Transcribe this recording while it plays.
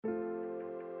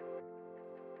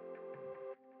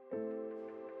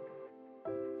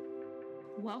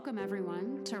Welcome,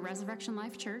 everyone, to Resurrection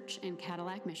Life Church in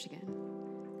Cadillac, Michigan.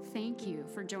 Thank you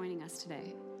for joining us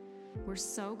today. We're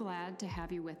so glad to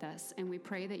have you with us, and we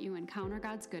pray that you encounter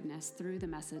God's goodness through the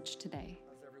message today.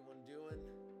 How's everyone doing?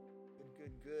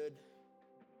 Good.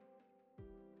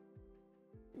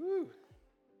 Woo.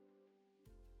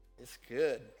 It's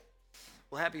good.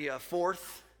 Well, happy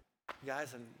 4th,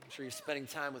 guys. I'm sure you're spending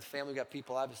time with family. We've got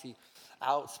people obviously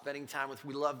out spending time with.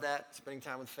 We love that, spending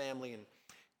time with family, and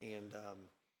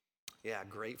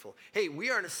grateful. Hey,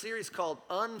 we are in a series called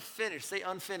Unfinished. Say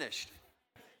Unfinished.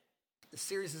 The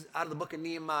series is out of the book of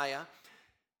Nehemiah,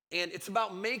 and it's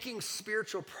about making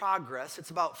spiritual progress. It's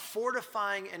about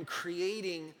fortifying and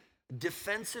creating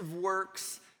defensive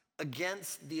works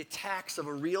against the attacks of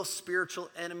a real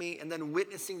spiritual enemy, and then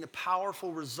witnessing the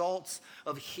powerful results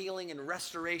of healing and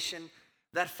restoration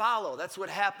that follow. That's what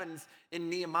happens in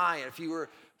Nehemiah. If you were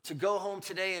to go home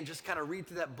today and just kind of read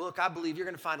through that book, I believe you're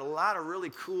going to find a lot of really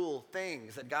cool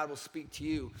things that God will speak to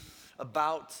you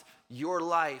about your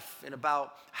life and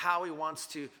about how he wants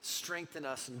to strengthen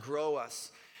us and grow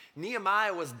us.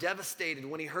 Nehemiah was devastated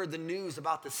when he heard the news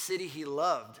about the city he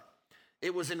loved.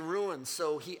 It was in ruins,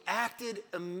 so he acted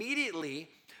immediately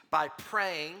by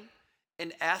praying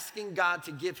and asking God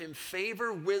to give him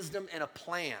favor, wisdom, and a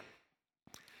plan.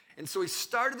 And so he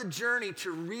started the journey to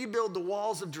rebuild the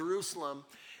walls of Jerusalem,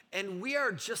 and we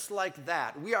are just like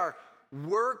that. We are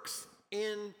works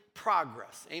in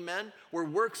progress. Amen? We're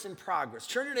works in progress.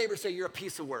 Turn to your neighbor and say, you're a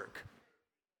piece of work.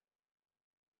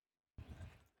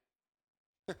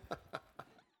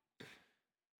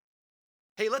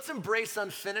 Hey, let's embrace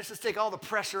unfinished. Let's take all the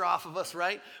pressure off of us,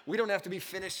 right? We don't have to be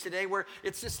finished today.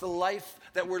 It's just the life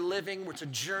that we're living. It's a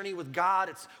journey with God.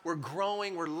 We're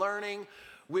growing, we're learning.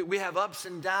 We have ups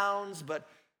and downs, but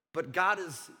God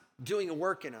is doing a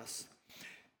work in us.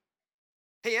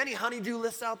 Hey, any honey-do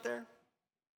lists out there?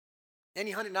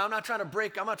 Now I'm not trying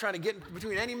to get in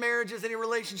between any marriages, any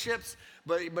relationships,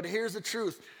 but here's the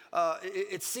truth.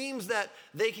 It seems that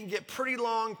they can get pretty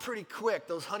long pretty quick,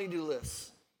 those honey-do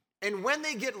lists. And when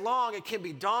they get long, it can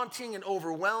be daunting and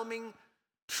overwhelming.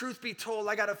 Truth be told,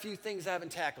 I got a few things I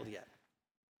haven't tackled yet.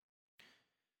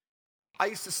 I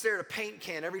used to stare at a paint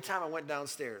can every time I went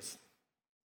downstairs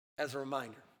as a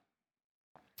reminder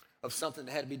of something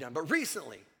that had to be done. But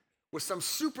recently, with some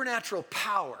supernatural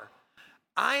power,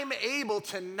 I'm able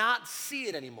to not see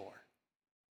it anymore.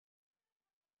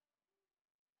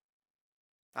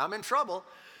 I'm in trouble.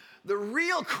 The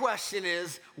real question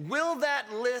is, will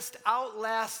that list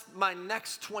outlast my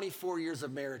next 24 years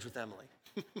of marriage with Emily?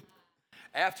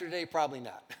 After today, probably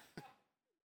not.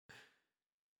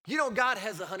 You know, God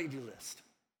has a honey-do list.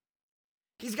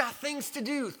 He's got things to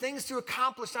do, things to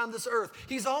accomplish on this earth.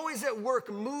 He's always at work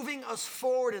moving us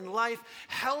forward in life,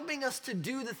 helping us to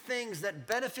do the things that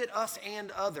benefit us and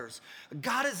others.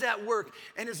 God is at work,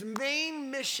 and his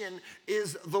main mission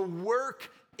is the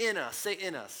work in us. Say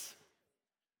in us.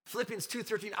 Philippians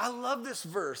 2:13. I love this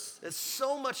verse. There's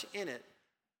so much in it.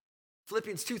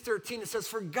 Philippians 2:13, it says,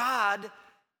 for God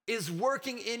is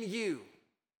working in you,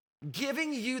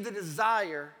 giving you the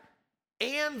desire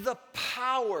and the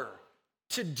power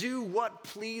to do what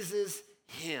pleases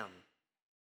him.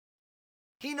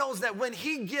 He knows that when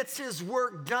he gets his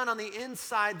work done on the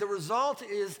inside, the result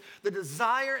is the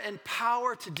desire and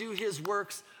power to do his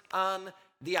works on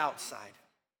the outside.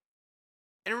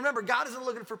 And remember, God isn't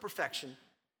looking for perfection,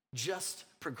 just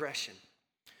progression.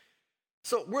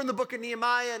 So we're in the book of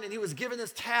Nehemiah, and he was given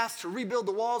this task to rebuild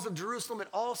the walls of Jerusalem. It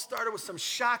all started with some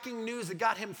shocking news that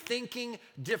got him thinking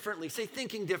differently. Say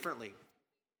thinking differently.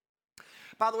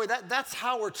 By the way, that's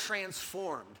how we're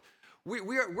transformed.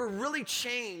 We're really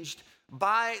changed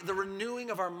by the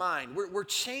renewing of our mind. We're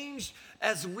changed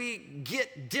as we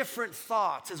get different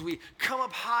thoughts, as we come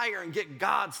up higher and get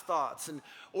God's thoughts,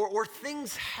 or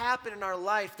things happen in our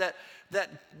life that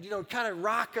kind of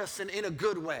rock us in a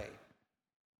good way.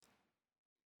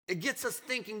 It gets us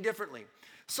thinking differently.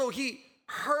 So he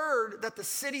heard that the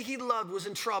city he loved was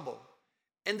in trouble.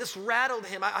 And this rattled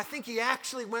him. I think he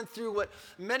actually went through what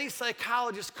many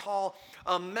psychologists call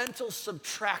a mental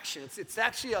subtraction. It's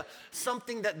actually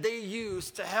something that they use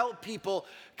to help people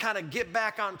kind of get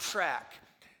back on track.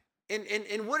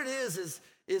 And what it is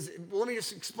let me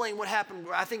just explain what happened.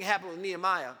 I think it happened with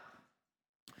Nehemiah.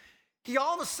 He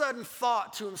all of a sudden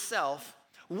thought to himself,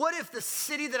 what if the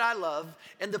city that I love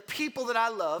and the people that I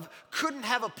love couldn't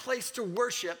have a place to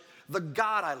worship the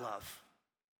God I love?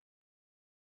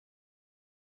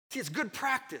 See, it's good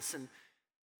practice, and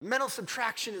mental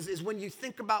subtraction is when you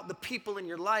think about the people in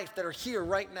your life that are here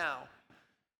right now.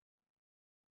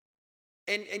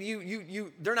 And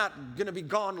they're not going to be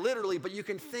gone literally, but you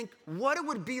can think what it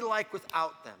would be like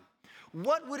without them.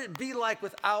 What would it be like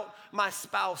without my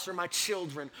spouse or my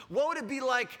children? What would it be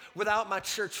like without my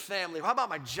church family? How about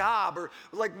my job? Or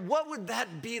like, what would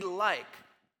that be like?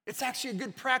 It's actually a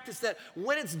good practice that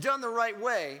when it's done the right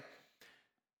way,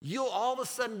 you'll all of a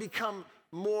sudden become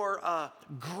more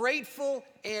grateful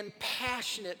and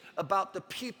passionate about the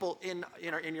people in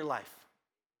your life.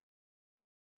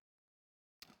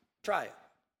 Try it.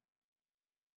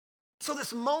 So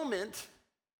this moment,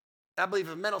 I believe,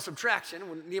 of mental subtraction,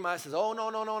 when Nehemiah says, oh,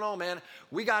 no, man,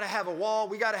 we got to have a wall,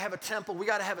 we got to have a temple, we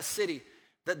got to have a city.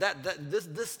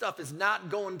 This stuff is not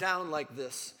going down like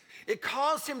this. It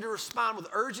caused him to respond with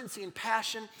urgency and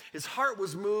passion. His heart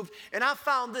was moved. And I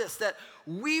found this, that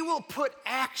we will put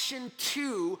action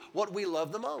to what we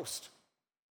love the most.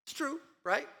 It's true,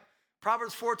 right?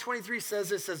 Proverbs 4:23 says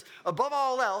this, says, above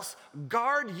all else,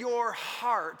 guard your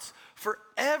heart, for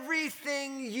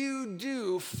everything you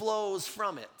do flows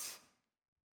from it.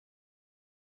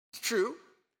 It's true.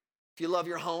 If you love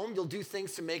your home, you'll do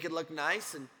things to make it look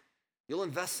nice, and you'll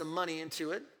invest some money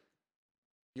into it.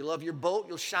 You love your boat,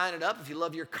 you'll shine it up. If you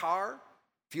love your car,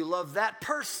 if you love that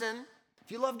person,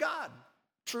 if you love God.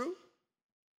 True,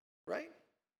 right?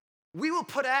 We will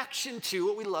put action to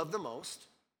what we love the most.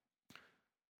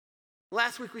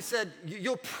 Last week we said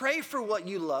you'll pray for what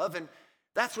you love, and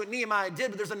that's what Nehemiah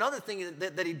did, but there's another thing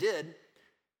that he did.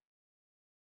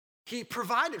 He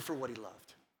provided for what he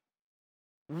loved.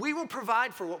 We will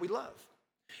provide for what we love.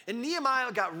 And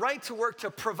Nehemiah got right to work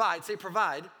to provide. Say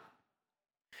provide.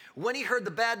 When he heard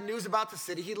the bad news about the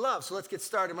city he loved. So let's get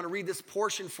started. I'm going to read this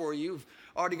portion for you. We've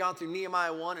already gone through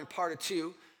Nehemiah 1 and part of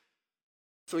 2.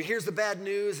 So he hears the bad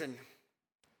news, and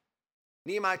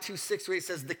Nehemiah 2:6-8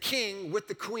 says, the king with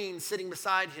the queen sitting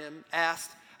beside him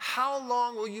asked, how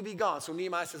long will you be gone? So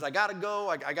Nehemiah says, I got to go.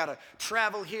 I got to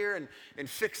travel here and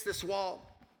fix this wall.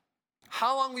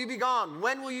 How long will you be gone?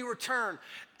 When will you return?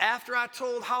 After I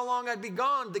told how long I'd be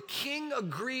gone, the king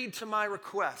agreed to my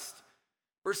request.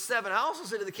 Verse 7, I also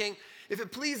said to the king, if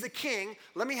it please the king,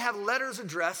 let me have letters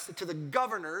addressed to the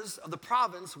governors of the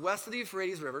province west of the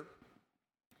Euphrates River,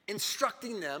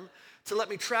 instructing them to let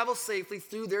me travel safely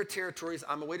through their territories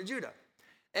on my way to Judah.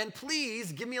 And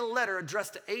please give me a letter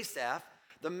addressed to Asaph,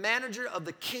 the manager of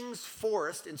the king's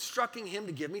forest, instructing him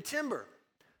to give me timber.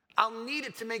 I'll need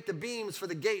it to make the beams for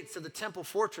the gates of the temple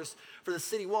fortress, for the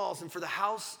city walls, and for the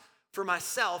house for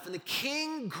myself. And the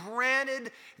king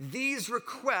granted these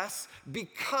requests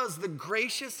because the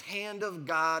gracious hand of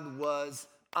God was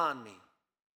on me.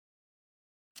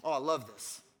 Oh, I love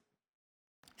this.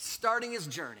 Starting his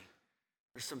journey.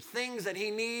 There's some things that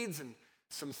he needs and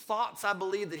some thoughts I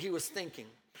believe that he was thinking.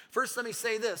 First, let me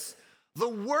say this. The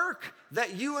work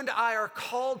that you and I are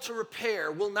called to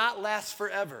repair will not last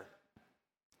forever.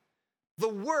 The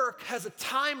work has a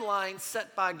timeline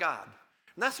set by God.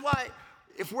 And that's why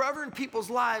if we're ever in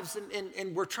people's lives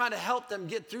and we're trying to help them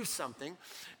get through something,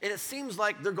 and it seems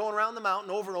like they're going around the mountain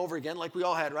over and over again, like we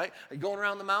all had, right? Going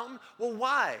around the mountain. Well,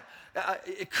 why?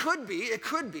 It could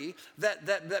be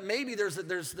that maybe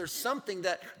there's something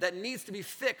that needs to be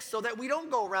fixed so that we don't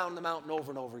go around the mountain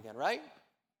over and over again, right?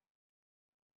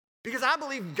 Because I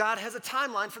believe God has a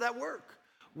timeline for that work.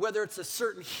 Whether it's a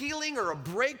certain healing or a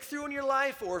breakthrough in your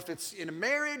life, or if it's in a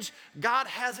marriage, God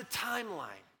has a timeline.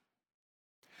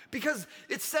 Because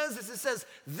it says this, it says,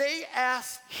 they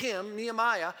asked him,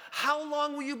 Nehemiah, how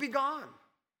long will you be gone?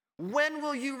 When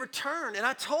will you return? And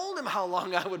I told him how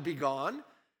long I would be gone,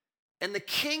 and the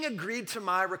king agreed to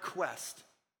my request.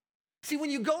 See,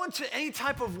 when you go into any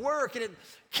type of work and it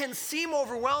can seem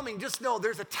overwhelming, just know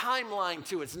there's a timeline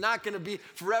to it. It's not going to be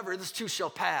forever. This too shall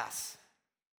pass.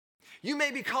 You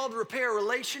may be called to repair a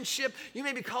relationship. You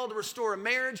may be called to restore a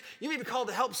marriage. You may be called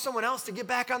to help someone else to get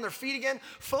back on their feet again.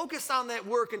 Focus on that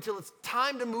work until it's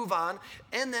time to move on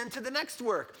and then to the next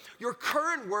work. Your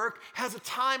current work has a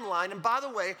timeline. And by the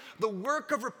way, the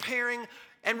work of repairing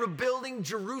and rebuilding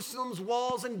Jerusalem's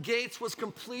walls and gates was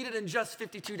completed in just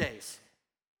 52 days.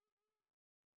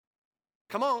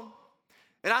 Come on.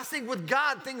 And I think with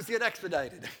God, things get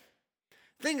expedited.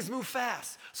 Things move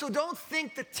fast. So don't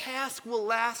think the task will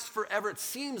last forever. It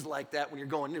seems like that when you're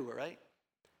going new, right?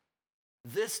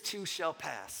 This too shall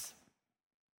pass.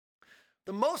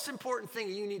 The most important thing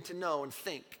you need to know and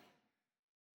think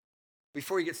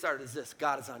before you get started is this: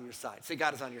 God is on your side. Say,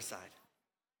 God is on your side.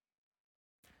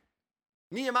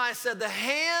 Nehemiah said,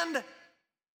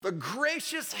 the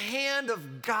gracious hand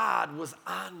of God was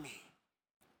on me.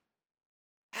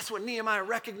 That's what Nehemiah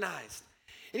recognized.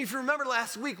 And if you remember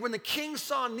last week, when the king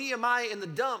saw Nehemiah in the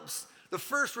dumps, the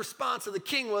first response of the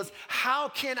king was, how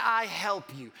can I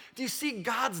help you? Do you see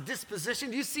God's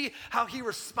disposition? Do you see how he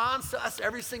responds to us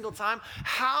every single time?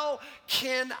 How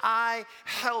can I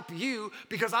help you?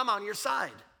 Because I'm on your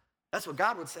side. That's what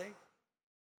God would say.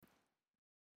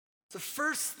 The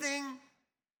first thing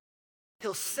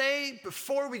he'll say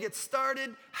before we get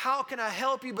started, how can I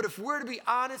help you? But if we're to be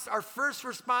honest, our first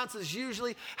response is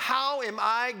usually, how am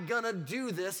I gonna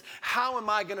do this? How am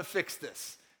I gonna fix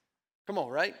this? Come on,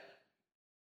 right?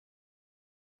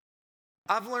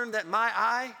 I've learned that my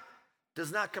eye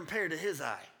does not compare to his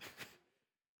eye.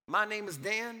 My name is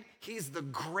Dan. He's the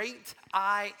great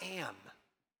I am.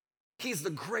 He's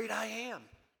the great I am.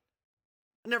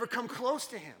 I never come close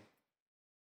to him.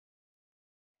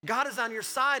 God is on your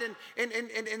side,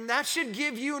 and that should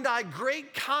give you and I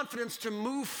great confidence to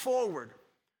move forward.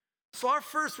 So our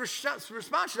first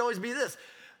response should always be this: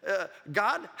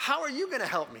 God, how are you going to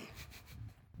help me?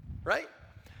 Right?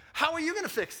 How are you going to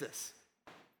fix this?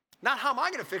 Not how am I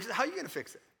going to fix it, how are you going to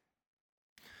fix it?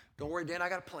 Don't worry, Dan, I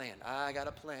got a plan. I got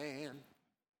a plan.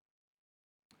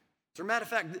 As a matter of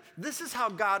fact, this is how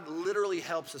God literally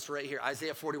helps us right here,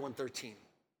 Isaiah 41:13.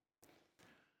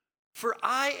 For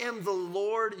I am the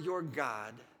Lord your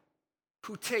God,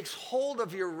 who takes hold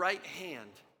of your right hand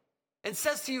and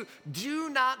says to you, do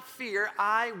not fear,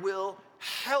 I will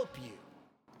help you.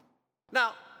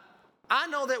 Now, I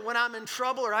know that when I'm in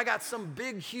trouble or I got some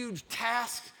big, huge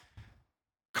task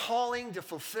calling to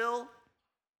fulfill,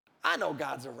 I know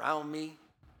God's around me.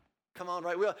 Come on,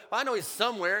 right? Well, I know he's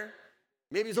somewhere.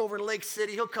 Maybe he's over in Lake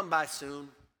City. He'll come by soon.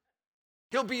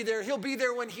 He'll be there. He'll be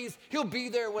there when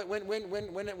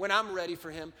I'm ready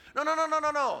for him.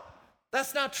 No.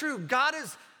 That's not true. God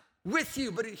is with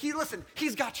you, but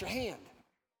he's got your hand.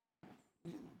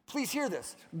 Please hear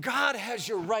this. God has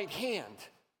your right hand.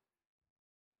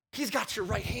 He's got your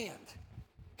right hand.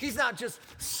 He's not just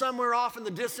somewhere off in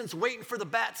the distance waiting for the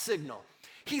bat signal.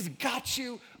 He's got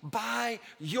you by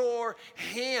your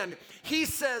hand. He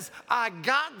says, I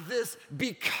got this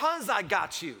because I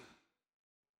got you.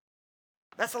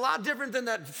 That's a lot different than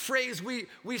that phrase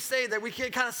we say that we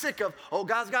get kind of sick of. Oh,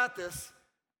 God's got this.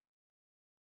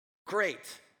 Great.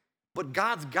 But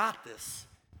God's got this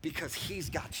because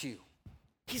he's got you.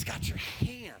 He's got your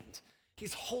hand.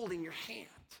 He's holding your hand.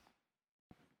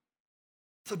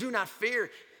 So do not fear.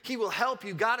 He will help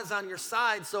you. God is on your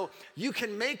side, so you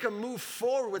can make a move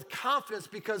forward with confidence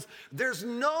because there's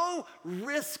no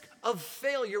risk of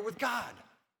failure with God.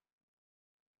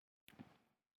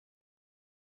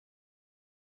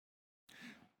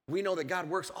 We know that God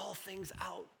works all things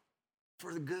out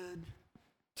for the good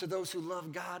to those who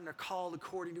love God and are called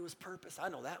according to his purpose. I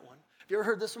know that one. Have you ever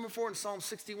heard this one before in Psalm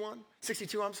 62, 1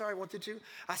 through 2?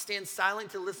 I stand silent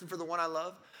to listen for the one I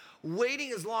love,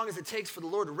 waiting as long as it takes for the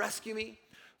Lord to rescue me.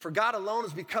 For God alone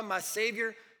has become my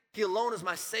Savior. He alone is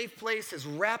my safe place. His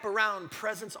wraparound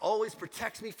presence always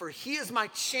protects me, for he is my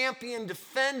champion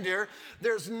defender.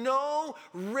 There's no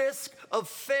risk of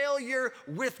failure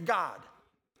with God.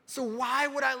 So why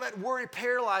would I let worry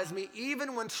paralyze me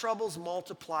even when troubles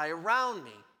multiply around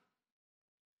me?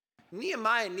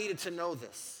 Nehemiah needed to know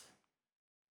this.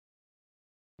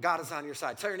 God is on your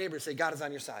side. Tell your neighbor, say, God is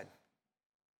on your side.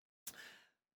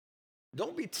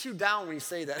 Don't be too down when you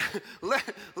say that.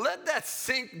 Let that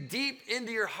sink deep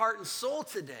into your heart and soul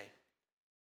today.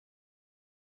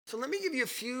 So let me give you a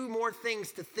few more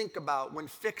things to think about when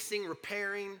fixing,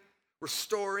 repairing,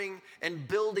 restoring, and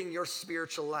building your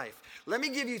spiritual life. Let me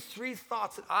give you 3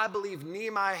 thoughts that I believe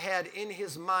Nehemiah had in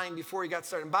his mind before he got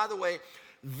started. And by the way,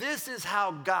 this is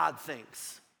how God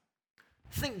thinks.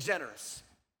 Think generous.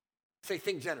 Say,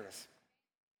 think generous.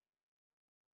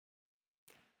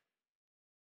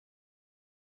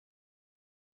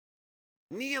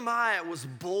 Nehemiah was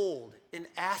bold in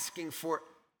asking for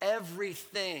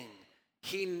everything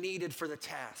he needed for the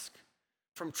task,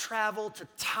 from travel to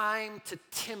time to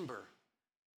timber.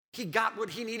 He got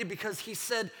what he needed because he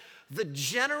said, the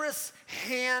generous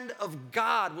hand of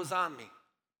God was on me.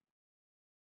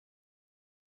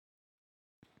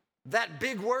 That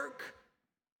big work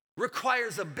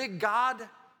requires a big God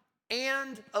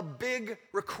and a big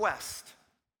request.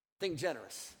 Think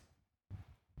generous.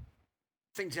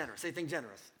 Think generous. Say, think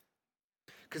generous.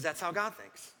 Because that's how God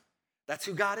thinks. That's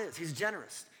who God is. He's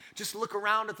generous. Just look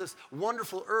around at this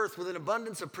wonderful earth with an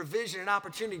abundance of provision and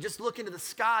opportunity. Just look into the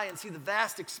sky and see the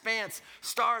vast expanse,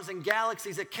 stars and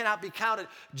galaxies that cannot be counted.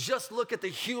 Just look at the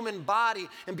human body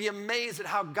and be amazed at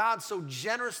how God so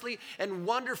generously and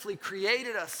wonderfully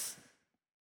created us.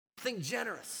 Think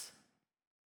generous.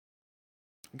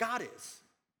 God is.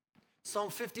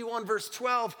 Psalm 51, verse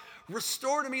 12,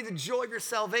 restore to me the joy of your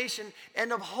salvation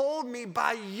and uphold me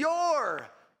by your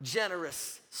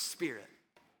generous spirit.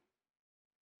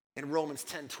 In Romans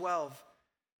 10:12,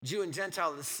 Jew and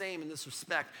Gentile are the same in this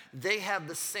respect. They have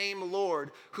the same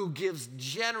Lord who gives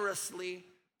generously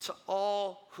to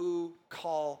all who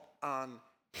call on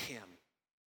him.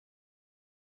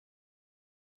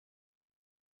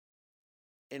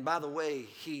 And by the way,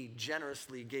 he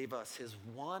generously gave us his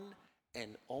one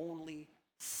and only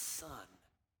Son.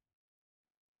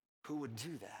 Who would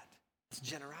do that? It's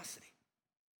generosity.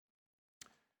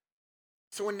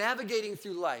 So when navigating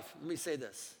through life, let me say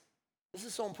this. This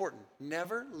is so important.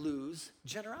 Never lose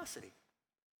generosity.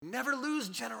 Never lose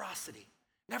generosity.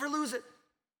 Never lose it.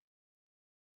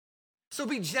 So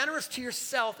be generous to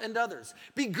yourself and others.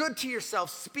 Be good to yourself.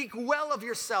 Speak well of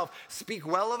yourself. Speak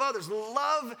well of others.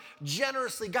 Love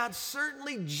generously. God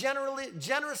certainly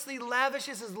generously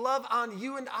lavishes his love on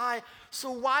you and I. So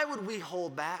why would we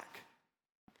hold back?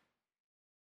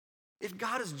 If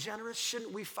God is generous,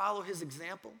 shouldn't we follow his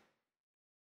example?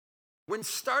 When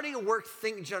starting a work,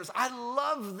 think generous. I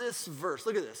love this verse.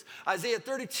 Look at this. Isaiah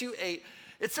 32:8.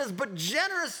 It says, but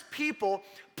generous people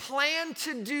plan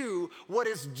to do what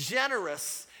is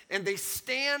generous, and they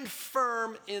stand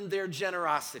firm in their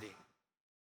generosity.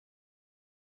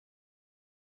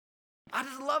 I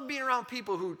just love being around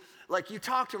people who, like, you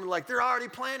talk to them, like, they're already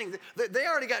planning. They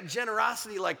already got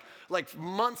generosity like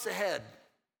months ahead.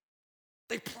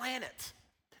 They plan it.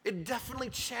 It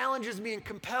definitely challenges me and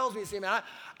compels me to say, man,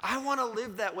 I want to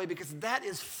live that way because that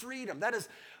is freedom. That is,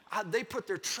 they put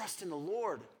their trust in the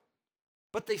Lord.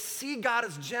 But they see God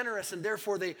as generous, and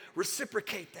therefore they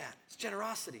reciprocate that. It's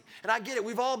generosity. And I get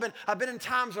it. I've been in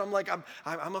times where I'm like,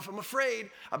 I'm afraid.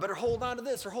 I better hold on to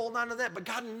this or hold on to that. But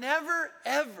God never,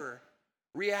 ever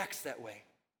reacts that way.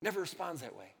 Never responds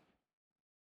that way.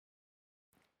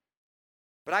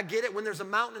 But I get it. When there's a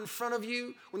mountain in front of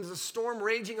you, when there's a storm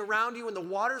raging around you, when the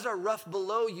waters are rough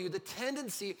below you, the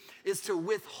tendency is to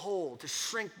withhold, to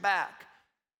shrink back,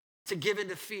 to give in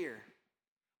to fear.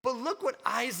 But look what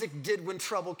Isaac did when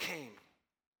trouble came.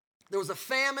 There was a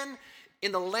famine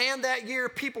in the land that year.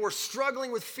 People were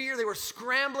struggling with fear. They were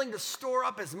scrambling to store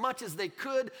up as much as they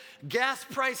could. Gas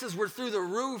prices were through the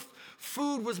roof.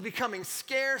 Food was becoming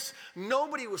scarce.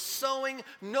 Nobody was sowing.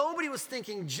 Nobody was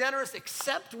thinking generous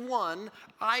except one,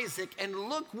 Isaac. And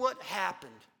look what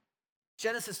happened.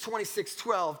 Genesis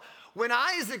 26:12. When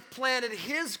Isaac planted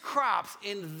his crops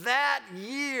in that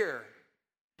year,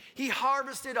 he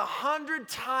harvested 100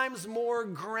 times more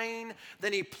grain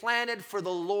than he planted, for the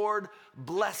Lord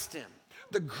blessed him.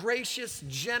 The gracious,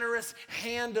 generous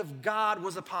hand of God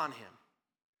was upon him.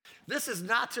 This is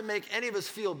not to make any of us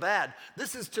feel bad.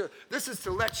 This is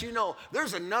to let you know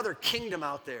there's another kingdom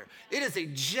out there. It is a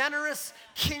generous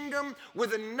kingdom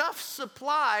with enough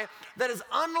supply that is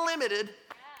unlimited.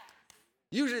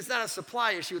 Usually it's not a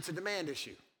supply issue, it's a demand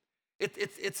issue.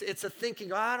 It's a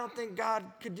thinking, oh, I don't think God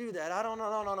could do that. I don't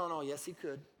know. No. Yes, he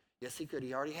could. Yes, he could.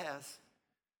 He already has.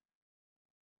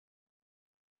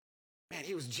 Man,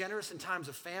 he was generous in times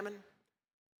of famine.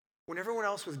 When everyone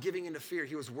else was giving into fear,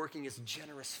 he was working his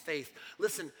generous faith.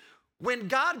 Listen, when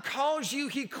God calls you,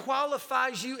 he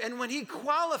qualifies you. And when he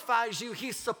qualifies you,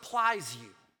 he supplies you.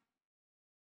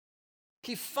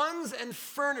 He funds and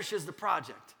furnishes the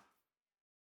project.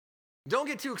 Don't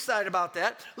get too excited about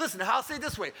that. Listen, I'll say it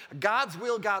this way. God's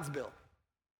will, God's bill.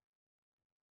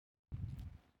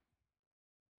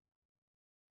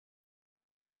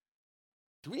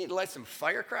 Do we need to light some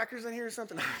firecrackers in here or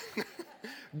something?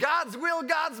 God's will,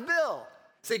 God's bill.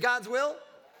 Say God's will,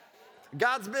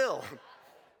 God's bill.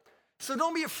 So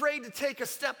don't be afraid to take a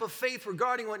step of faith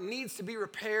regarding what needs to be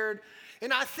repaired.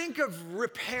 And I think of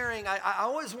repairing, I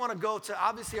always want to go to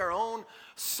obviously our own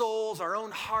souls, our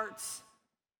own hearts.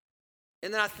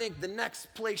 And then I think the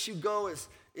next place you go is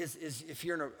if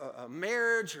you're in a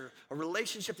marriage or a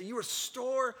relationship, that you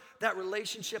restore that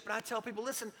relationship. And I tell people,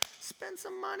 listen, spend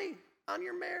some money on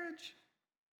your marriage.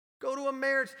 Go to a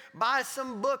marriage, buy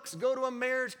some books, go to a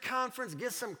marriage conference,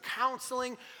 get some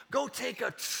counseling, go take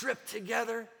a trip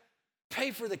together,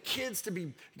 pay for the kids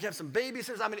to have some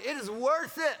babysitters. I mean, it is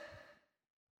worth it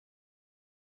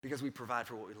because we provide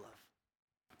for what we love.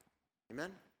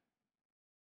 Amen?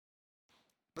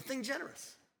 But think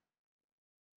generous.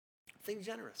 Think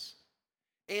generous.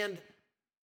 And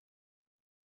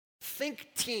think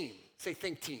team. Say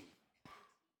think team.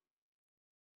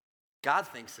 God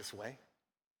thinks this way.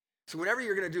 So whenever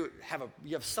you're going to do it,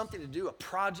 you have something to do, a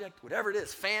project, whatever it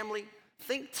is, family,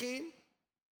 think team.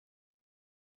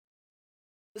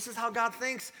 This is how God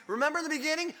thinks. Remember in the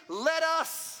beginning, let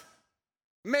us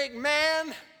make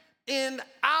man in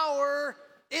our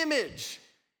image.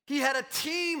 He had a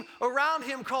team around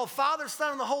him called Father,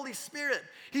 Son, and the Holy Spirit.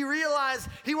 He realized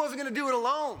he wasn't going to do it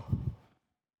alone.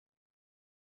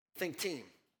 Think team.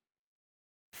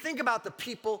 Think about the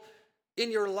people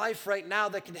in your life right now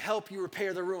that can help you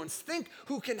repair the ruins. Think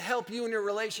who can help you in your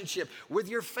relationship, with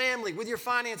your family, with your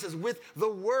finances, with the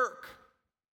work.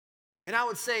 And I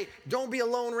would say, don't be a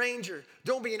lone ranger.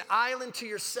 Don't be an island to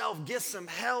yourself. Get some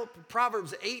help.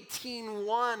 Proverbs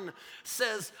 18:1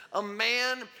 says, a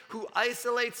man who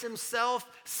isolates himself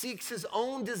seeks his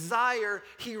own desire.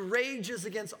 He rages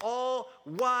against all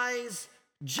wise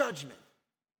judgment.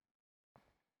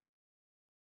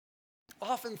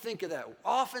 Often think of that.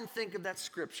 Often think of that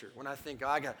scripture when I think,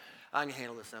 I can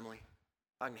handle this, Emily.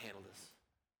 I can handle this.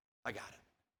 I got it.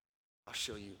 I'll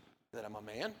show you that I'm a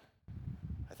man.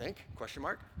 I think, question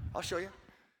mark. I'll show you.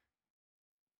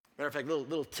 Matter of fact,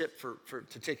 little tip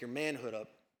to take your manhood up.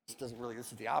 This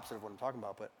is the opposite of what I'm talking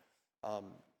about, but I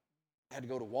had to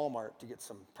go to Walmart to get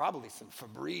probably some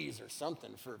Febreze or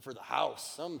something for the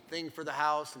house, something for the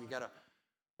house, and you got to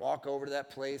walk over to that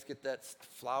place, get that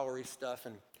flowery stuff,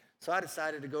 and so I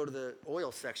decided to go to the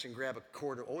oil section, grab a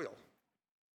quart of oil,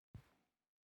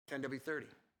 10W30,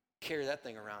 carry that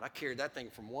thing around. I carried that thing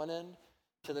from one end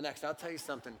to the next. I'll tell you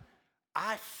something.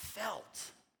 I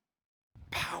felt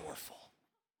powerful.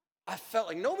 I felt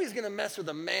like nobody's going to mess with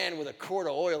a man with a quart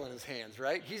of oil in his hands,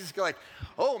 right? He's just like,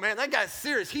 oh, man, that guy's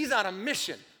serious. He's on a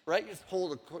mission, right? Just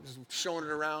showing it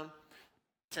around,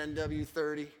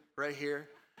 10W30 right here.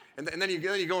 And then you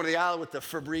go into the aisle with the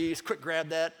Febreze. Quick, grab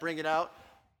that, bring it out.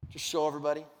 Just show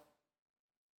everybody.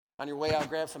 On your way out,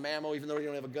 grab some ammo, even though you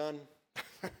don't have a gun.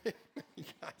 You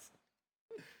guys.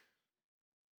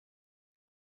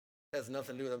 It has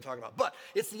nothing to do with what I'm talking about. But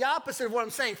it's the opposite of what I'm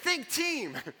saying. Think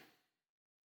team.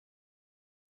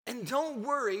 And don't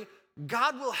worry,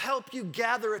 God will help you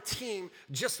gather a team.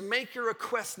 Just make your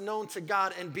request known to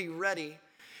God and be ready.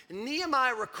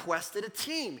 Nehemiah requested a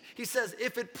team. He says,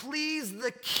 if it please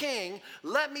the king,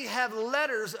 let me have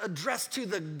letters addressed to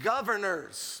the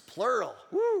governors, plural.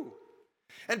 Woo.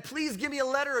 And please give me a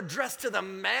letter addressed to the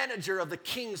manager of the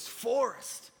king's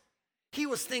forest. He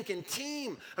was thinking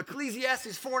team.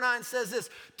 Ecclesiastes 4:9 says this,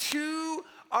 two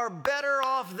are better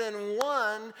off than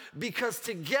one because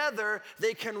together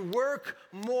they can work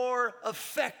more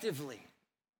effectively.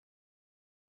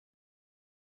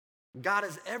 God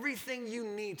has everything you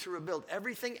need to rebuild,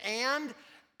 everything and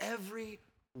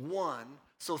everyone.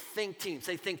 So think team.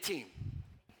 Say think team.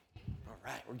 All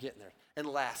right, we're getting there. And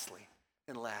lastly,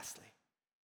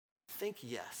 think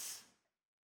yes.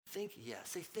 Think yes.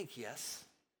 Say think yes.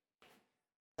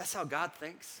 That's how God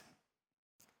thinks.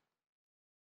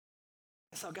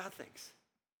 That's how God thinks.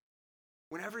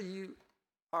 Whatever you're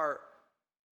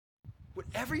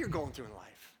going through in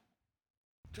life,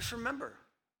 just remember,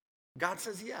 God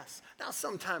says yes. Now,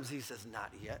 sometimes he says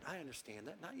not yet. I understand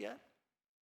that, not yet.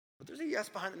 But there's a yes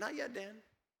behind it. Not yet, Dan.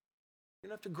 You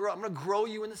don't have to grow. I'm going to grow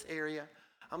you in this area.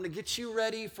 I'm going to get you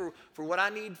ready for what I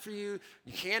need for you.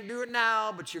 You can't do it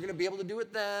now, but you're going to be able to do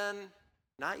it then.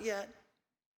 Not yet.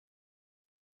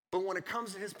 But when it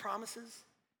comes to his promises,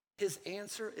 his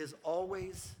answer is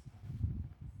always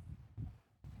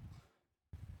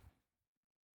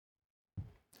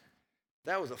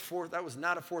That was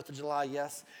not a 4th of July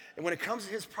yes. And when it comes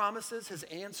to his promises, his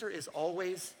answer is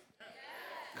always yes.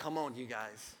 Come on, you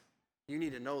guys. You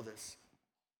need to know this.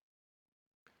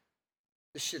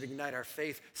 This should ignite our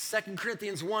faith. 2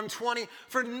 Corinthians 1:20,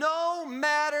 for no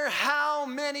matter how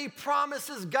many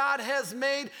promises God has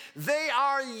made, they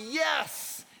are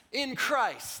yes in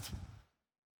Christ.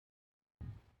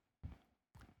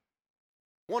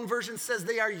 One version says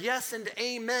they are yes and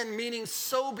amen, meaning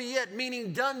so be it,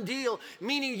 meaning done deal,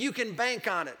 meaning you can bank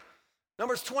on it.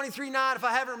 Numbers 23:9, if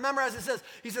I haven't memorized,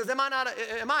 he says, am I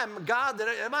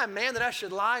a man that I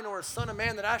should lie, nor a son of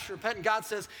man that I should repent? And God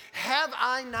says, have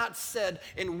I not said,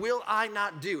 and will I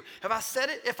not do? Have I said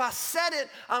it? If I said it,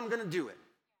 I'm going to do it.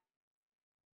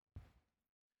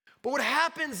 But what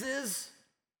happens is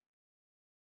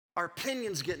our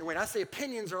opinions get in the way. And I say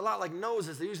opinions are a lot like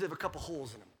noses. They usually have a couple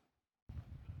holes in them.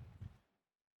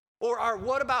 Or our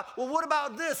what about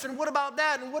this, and what about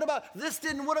that, and what about this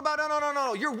didn't, what about,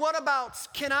 no. Your what-abouts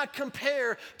cannot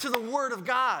compare to the Word of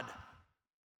God.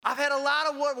 I've had a lot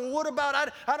of what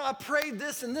about, I prayed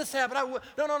this and this happened.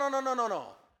 No.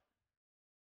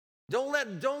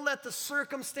 Don't let the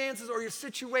circumstances or your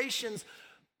situations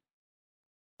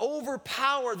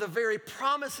overpower the very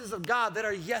promises of God that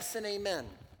are yes and amen.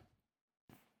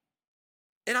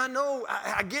 And I know,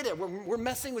 I get it. We're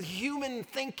messing with human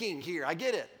thinking here. I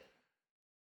get it.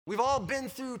 We've all been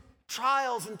through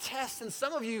trials and tests, and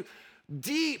some of you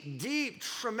deep,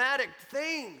 traumatic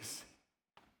things.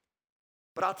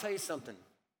 But I'll tell you something.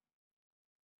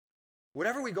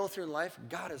 Whatever we go through in life,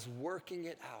 God is working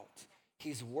it out.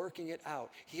 He's working it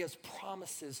out. He has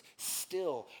promises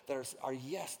still that are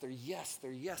yes, they're yes,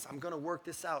 they're yes. I'm going to work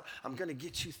this out. I'm going to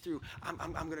get you through.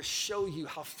 I'm going to show you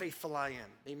how faithful I am.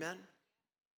 Amen?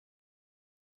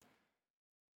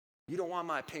 You don't want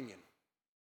my opinion.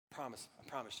 I promise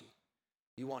you.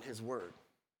 You want his word,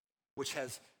 which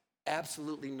has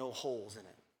absolutely no holes in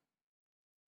it.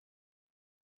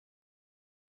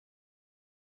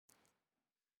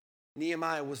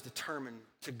 Nehemiah was determined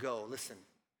to go, listen,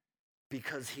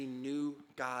 because he knew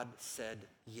God said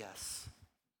yes.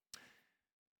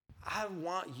 I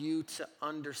want you to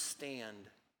understand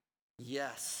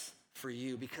yes for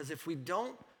you, because if we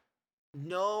don't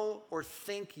know or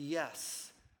think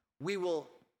yes, we will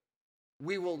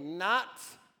not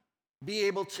be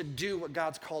able to do what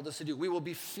God's called us to do. We will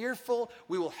be fearful.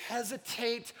 We will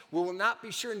hesitate. We will not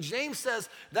be sure. And James says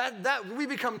that we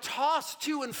become tossed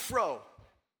to and fro,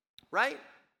 right?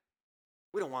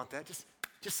 We don't want that.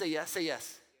 Just say yes. Say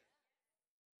yes.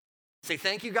 Say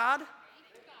thank you, God,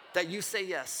 that you say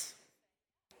yes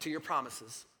to your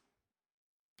promises.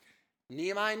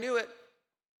 Nehemiah knew it.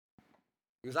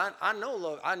 Because I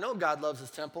know God loves his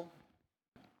temple.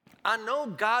 I know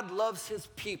God loves his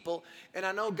people, and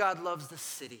I know God loves the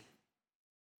city.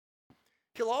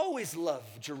 He'll always love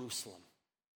Jerusalem.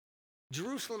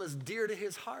 Jerusalem is dear to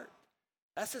his heart.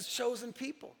 That's his chosen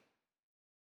people,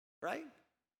 right?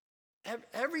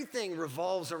 Everything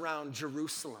revolves around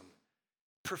Jerusalem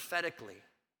prophetically.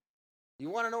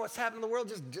 You want to know what's happening in the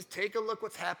world? Just take a look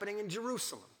what's happening in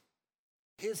Jerusalem.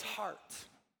 His heart.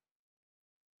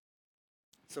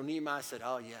 So Nehemiah said,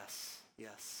 oh, yes,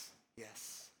 yes,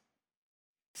 yes.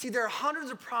 See, there are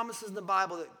hundreds of promises in the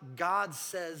Bible that God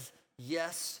says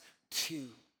yes to.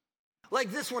 Like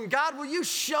this one, God, will you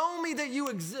show me that you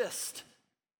exist?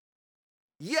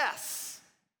 Yes.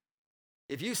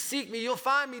 If you seek me, you'll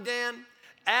find me, Dan.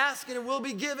 Ask and it will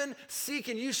be given. Seek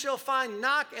and you shall find.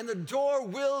 Knock and the door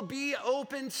will be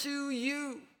open to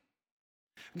you.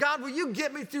 God, will you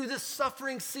get me through this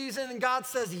suffering season? And God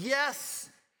says yes.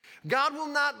 God will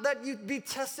not let you be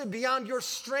tested beyond your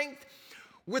strength.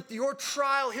 With your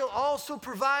trial, he'll also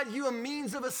provide you a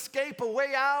means of escape, a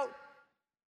way out.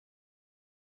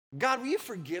 God, will you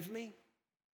forgive me?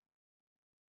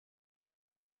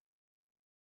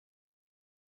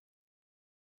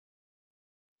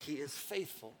 He is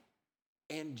faithful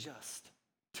and just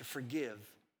to forgive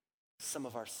some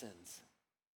of our sins.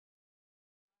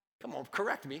 Come on,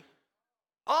 correct me.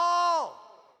 All,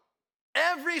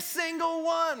 every single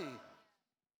one.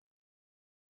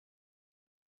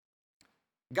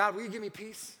 God, will you give me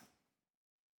peace?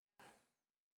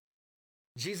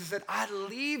 Jesus said, I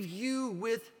leave you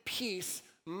with peace.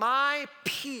 My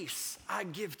peace I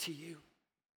give to you.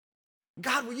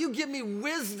 God, will you give me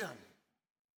wisdom?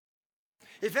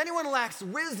 If anyone lacks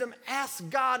wisdom, ask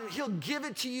God and he'll give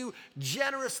it to you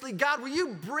generously. God, will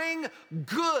you bring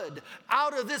good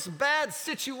out of this bad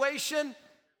situation?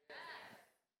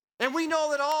 And we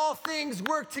know that all things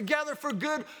work together for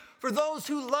good for those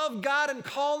who love God and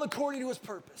call according to his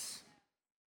purpose.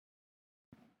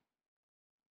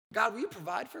 God, will you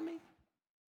provide for me?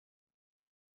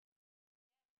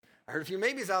 I heard a few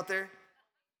maybes out there.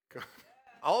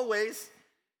 Always.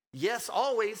 Yes,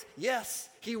 always. Yes,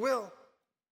 he will.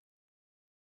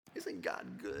 Isn't God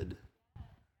good?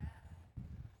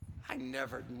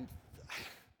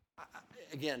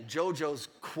 Again, JoJo's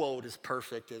quote is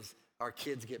perfect. As our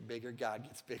kids get bigger, God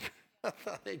gets bigger.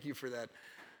 Thank you for that.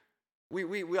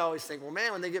 We always think, well,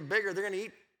 man, when they get bigger, they're going to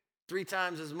eat 3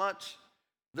 times as much.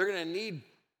 They're going to need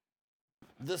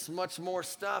this much more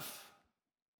stuff.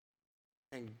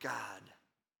 And God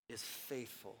is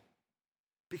faithful.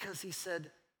 Because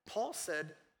Paul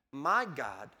said, my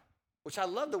God, which I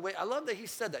love that he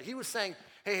said that. He was saying,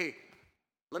 hey,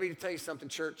 let me tell you something,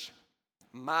 church.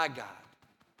 My God.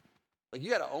 Like, you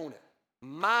got to own it.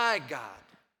 My God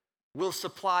will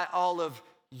supply all of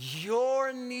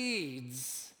your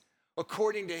needs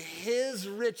according to his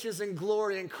riches and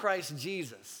glory in Christ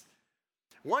Jesus.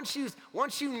 Once you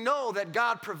know that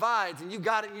God provides and you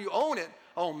got it and you own it,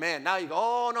 oh man, now you go,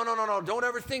 oh, no, don't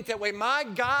ever think that way. My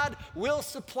God will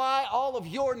supply all of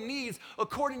your needs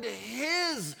according to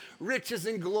his riches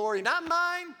and glory, not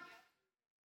mine.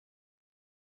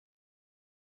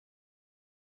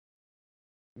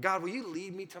 God, will you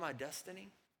lead me to my destiny?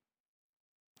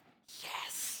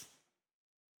 Yes.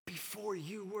 Before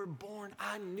you were born,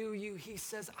 I knew you. He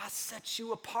says, I set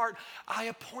you apart. I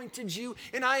appointed you,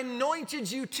 and I anointed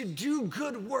you to do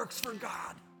good works for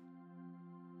God.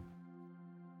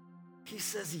 He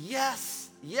says, yes,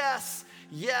 yes,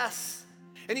 yes.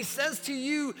 And he says to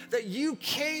you that you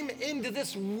came into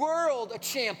this world a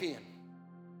champion.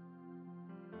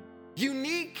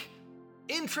 Unique,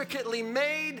 intricately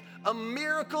made, a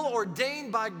miracle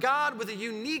ordained by God with a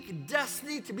unique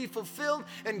destiny to be fulfilled.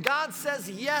 And God says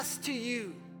yes to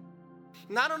you.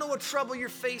 And I don't know what trouble you're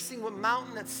facing, what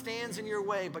mountain that stands in your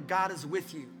way, but God is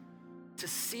with you to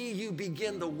see you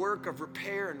begin the work of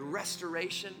repair and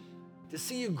restoration, to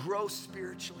see you grow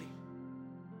spiritually,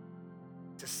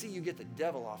 to see you get the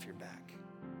devil off your back.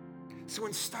 So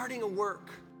in starting a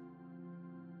work,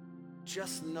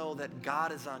 just know that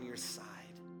God is on your side.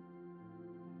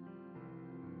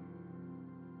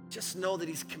 Just know that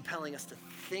he's compelling us to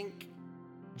think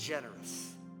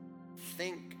generous,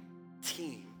 think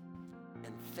team,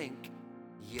 and think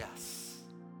yes.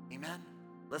 Amen?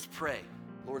 Let's pray.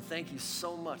 Lord, thank you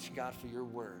so much, God, for your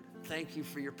word. Thank you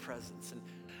for your presence. And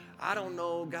I don't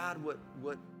know, God,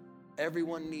 what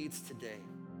everyone needs today.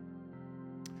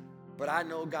 But I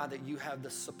know, God, that you have the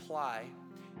supply,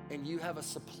 and you have a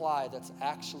supply that's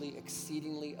actually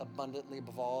exceedingly abundantly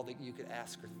above all that you could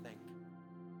ask or think.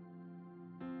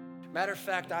 Matter of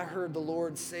fact, I heard the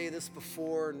Lord say this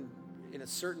before in a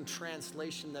certain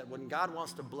translation, that when God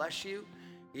wants to bless you,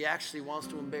 he actually wants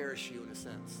to embarrass you in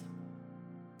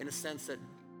a sense that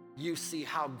you see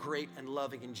how great and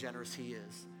loving and generous he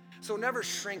is. So never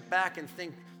shrink back and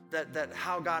think that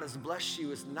how God has blessed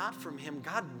you is not from him.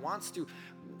 God wants to.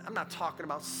 I'm not talking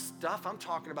about stuff. I'm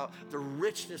talking about the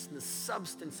richness and the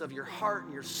substance of your heart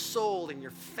and your soul and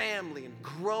your family and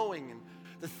growing and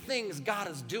the things God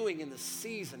is doing in this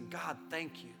season. God,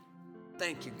 thank you.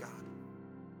 Thank you, God.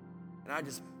 And I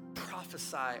just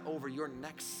prophesy over your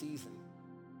next season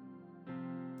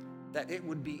that it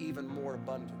would be even more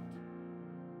abundant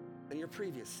than your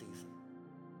previous season.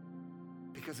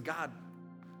 Because God,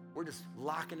 we're just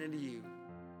locking into you,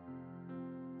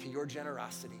 to your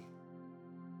generosity,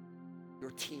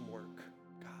 your teamwork,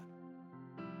 God.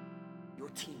 Your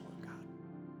teamwork, God.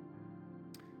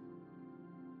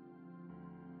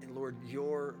 And Lord,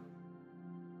 your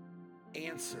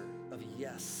answer of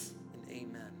yes and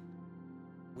amen.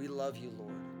 We love you,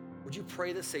 Lord. Would you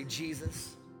pray this? Say,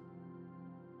 Jesus,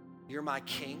 you're my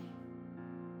King.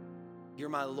 You're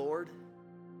my Lord.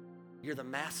 You're the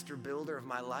master builder of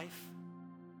my life.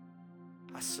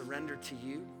 I surrender to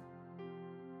you.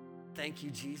 Thank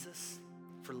you, Jesus,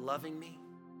 for loving me,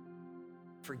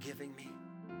 forgiving me.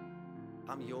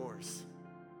 I'm yours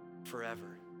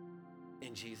forever.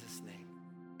 In Jesus' name,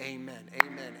 amen,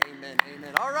 amen, amen,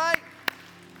 amen. All right.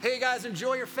 Hey, guys,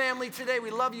 enjoy your family today.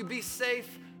 We love you. Be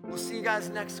safe. We'll see you guys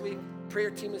next week.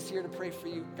 Prayer team is here to pray for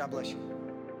you. God bless you.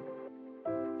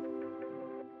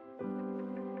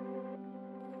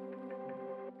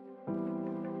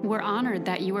 We're honored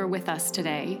that you are with us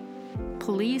today.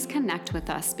 Please connect with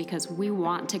us because we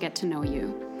want to get to know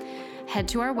you. Head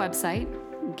to our website,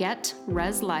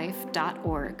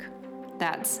 getreslife.org.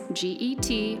 That's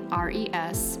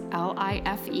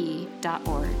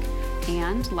GETRESLIFE.org.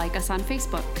 And like us on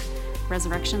Facebook,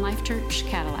 Resurrection Life Church,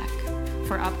 Cadillac,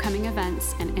 for upcoming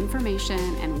events and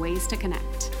information and ways to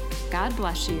connect. God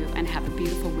bless you and have a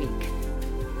beautiful week.